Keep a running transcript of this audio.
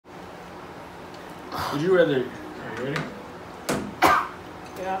Would you rather? Are you ready?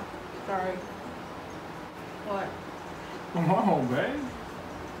 Yeah. Sorry. What? Come on, babe.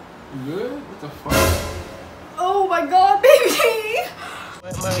 You good? What the fuck? Oh my god, baby!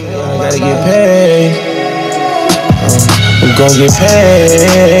 I gotta get paid. I'm gonna get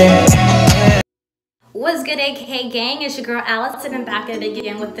paid. What's good, AKA gang? It's your girl Alice, and I'm back at it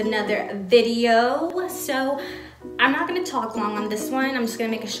again with another video. So I'm not gonna talk long on this one. I'm just gonna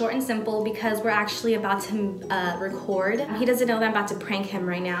make it short and simple because we're actually about to record. He doesn't know that I'm about to prank him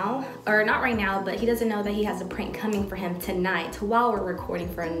right now, or not right now, but he doesn't know that he has a prank coming for him tonight while we're recording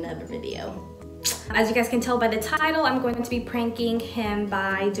for another video. As you guys can tell by the title, I'm going to be pranking him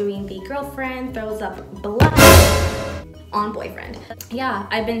by doing the girlfriend throws up blood on boyfriend. Yeah,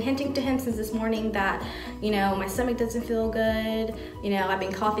 I've been hinting to him since this morning that, you know, my stomach doesn't feel good. You know, I've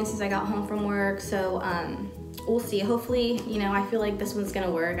been coughing since I got home from work. So we'll see. Hopefully, you know, I feel like this one's gonna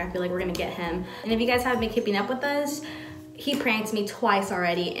work. I feel like we're gonna get him. And if you guys haven't been keeping up with us, he pranked me twice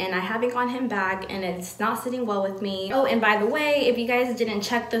already and I haven't gotten him back and it's not sitting well with me. Oh, and by the way, if you guys didn't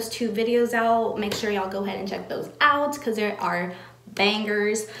check those two videos out, make sure y'all go ahead and check those out because there are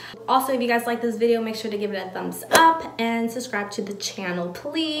bangers. Also, if you guys like this video, make sure to give it a thumbs up and subscribe to the channel,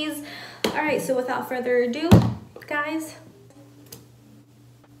 please. All right, so without further ado, guys,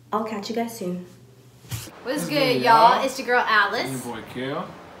 I'll catch you guys soon. What's good, y'all? It's your girl Alice. Your boy Kel.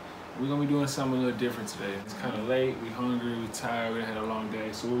 We're gonna be doing something a little different today. It's kind of late, we hungry, we tired, we had a long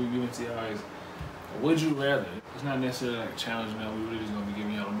day. So what we're giving to y'all is a would you rather. It's not necessarily like challenging now. We really just gonna be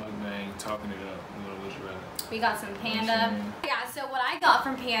giving y'all a mukbang, talking it up. We're gonna would you rather. We got some Panda. Yeah, so what I got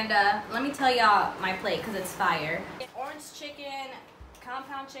from Panda, let me tell y'all my plate because it's fire. Orange chicken,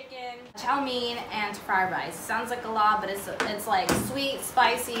 compound chicken, chow mein, and fried rice. Sounds like a lot, but it's like sweet,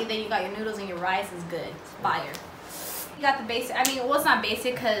 spicy, then you got your noodles and your rice is good. It's fire. You got the basic, I mean, well, it's not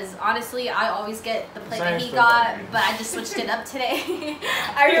basic because honestly, I always get the plate that he got, but I just switched it up today.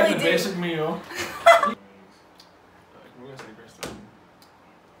 I really did. Basic meal.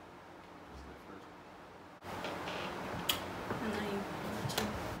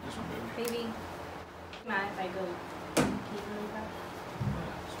 Baby, mind if I go pee really fast?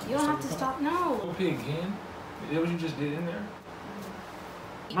 You don't have to stop. No. Go pee again? Is that what you just did in there?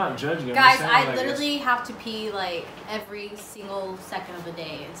 I'm not judging you. Guys, I literally have to pee like every single second of the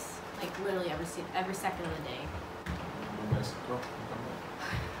day. It's like literally every second of the day. Go.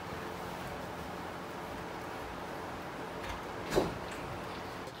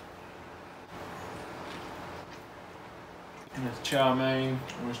 And it's chow mein,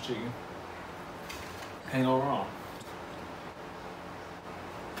 orange chicken. Can't go wrong.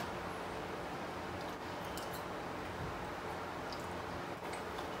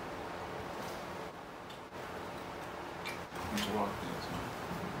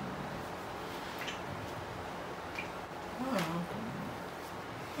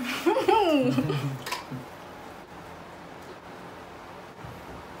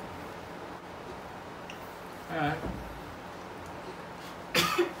 Alright.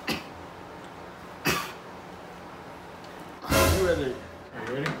 You ready? Are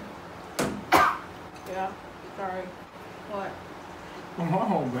you ready? Yeah. Sorry. What? Come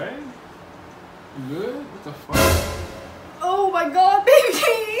on, babe. You good? What the fuck? Oh my god, baby!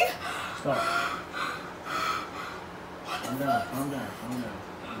 Stop. Calm down, calm down, calm down.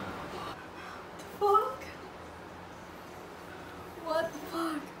 Fuck? What the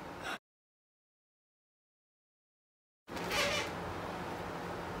fuck?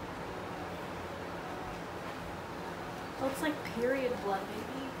 Looks like period blood,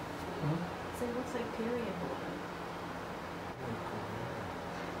 baby. It looks like period blood.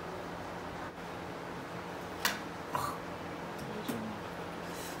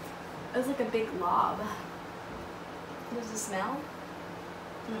 It was like a big lob. Does it smell?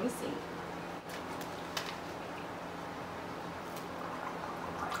 Let me see.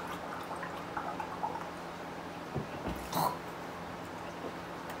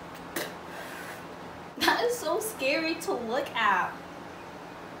 That is so scary to look at.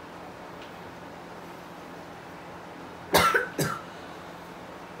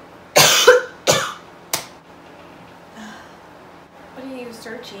 What are you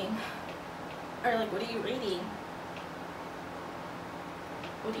searching? Or like, what are you reading?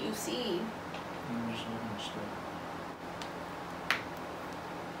 What do you see? I'm just looking at stuff.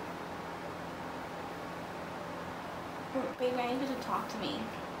 Baby, I need you to talk to me.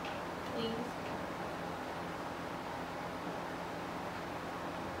 Please.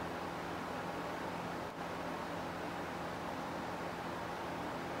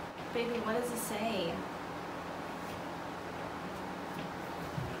 Baby, what does it say?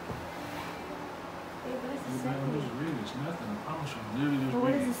 Just read it. It's nothing. I promise you. I'm literally just But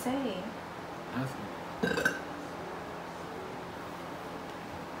what reading. does it say? Nothing.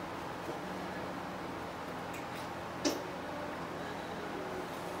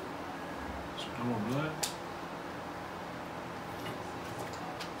 So no more blood.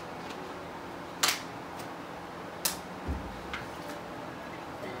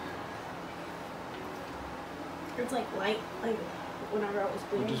 It's like light, like whenever I was Or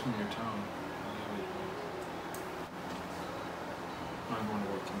bleeding. just from your tongue. I'm going to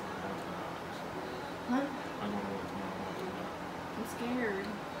work tomorrow. What? I'm going to work tomorrow. I'm scared.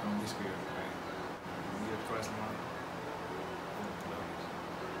 Don't be scared. Okay? You get a question mark. It's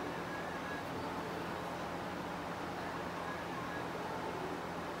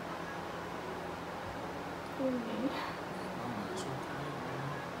okay, man.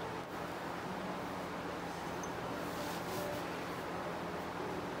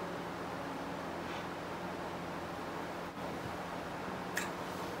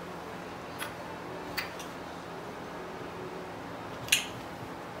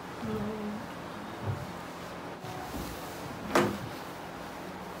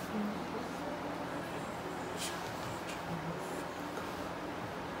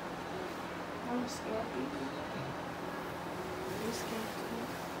 I'm scared, baby. Are you scared too?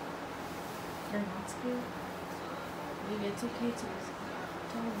 You're not scared? Baby, it's okay to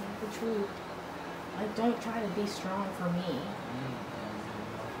tell me the truth. Like, don't try to be strong for me.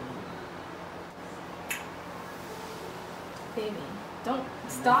 Baby, don't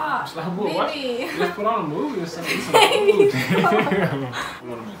stop. Stop what? What? Baby. Just put on a movie or something. Baby, I don't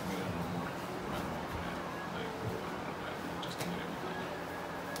want to make me that no more. Just give me everything.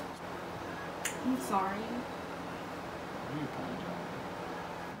 I'm sorry. Why you apologize?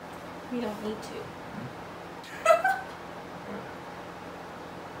 We don't need to.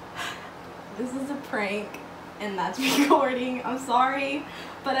 This is a prank, and that's recording. I'm sorry,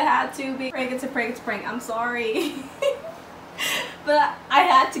 but I had to be. It's a prank, it's a prank. I'm sorry. But I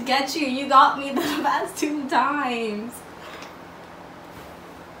had to get you. You got me the past 2 times.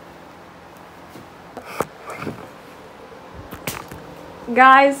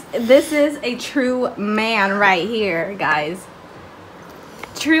 Guys, this is a true man right here, guys.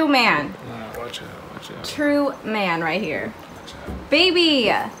 True man. Nah, watch out, watch out. True man right here. Watch out. Baby.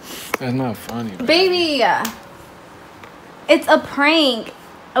 That's not funny, man. Baby. It's a prank.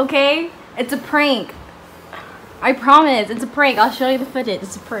 Okay? It's a prank. I promise. It's a prank. I'll show you the footage.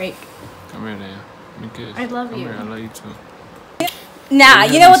 It's a prank. Come here, Dan. Let me kiss. I love Come you. Here. I love you too. Nah,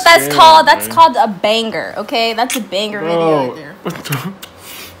 You're you know what that's scared, called? That's man. called a banger. Okay? That's a banger video right there. What the?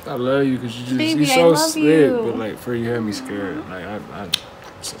 I love you because you just Baby, you're I so love slick, you. but like for you had me scared. Like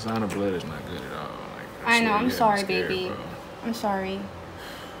sign of blood is not good at all. Like I know. swear I'm you had me sorry, scared, baby. bro. I'm sorry.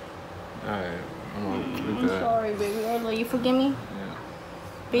 Alright, I'm I'm sorry, baby. Will you forgive me? Yeah.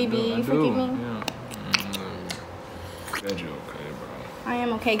 Baby, I you do. forgive me? Yeah. Glad you're okay, bro. I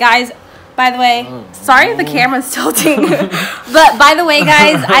am okay. Guys, by the way, Oh, sorry if the camera's tilting. But by the way,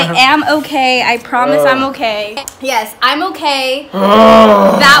 guys, I am okay. I promise I'm okay. Yes, I'm okay.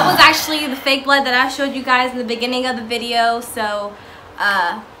 That was actually the fake blood that I showed you guys in the beginning of the video. So,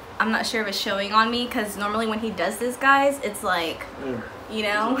 I'm not sure if it's showing on me because normally when he does this, guys, it's like, you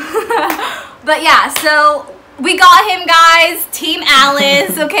know. But yeah, so we got him, guys. Team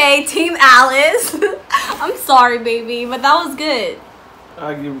Alice, okay? Team Alice. I'm sorry, baby, but that was good.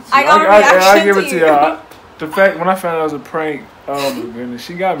 I give it to you. I got a reaction I give it to to you. y'all. The fact when I found out it was a prank, oh my goodness,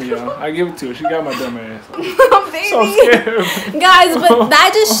 she got me, y'all. I give it to her. She got my dumb ass. Baby. So scared. Guys, but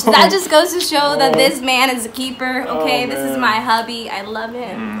that just goes to show that this man is a keeper. Okay, Oh, this is man. my hubby. I love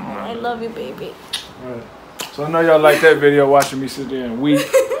him. Oh, I love you, baby. Right. So I know y'all like that video watching me sit there and weep.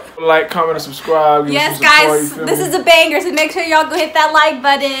 Like, comment, and subscribe. Give Yes, us some support, guys, you feel this me? is a banger, so make sure y'all go hit that like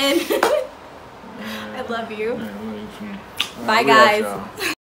button. I love you. Yeah, Bye, we out, guys.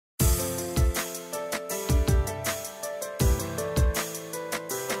 y'all.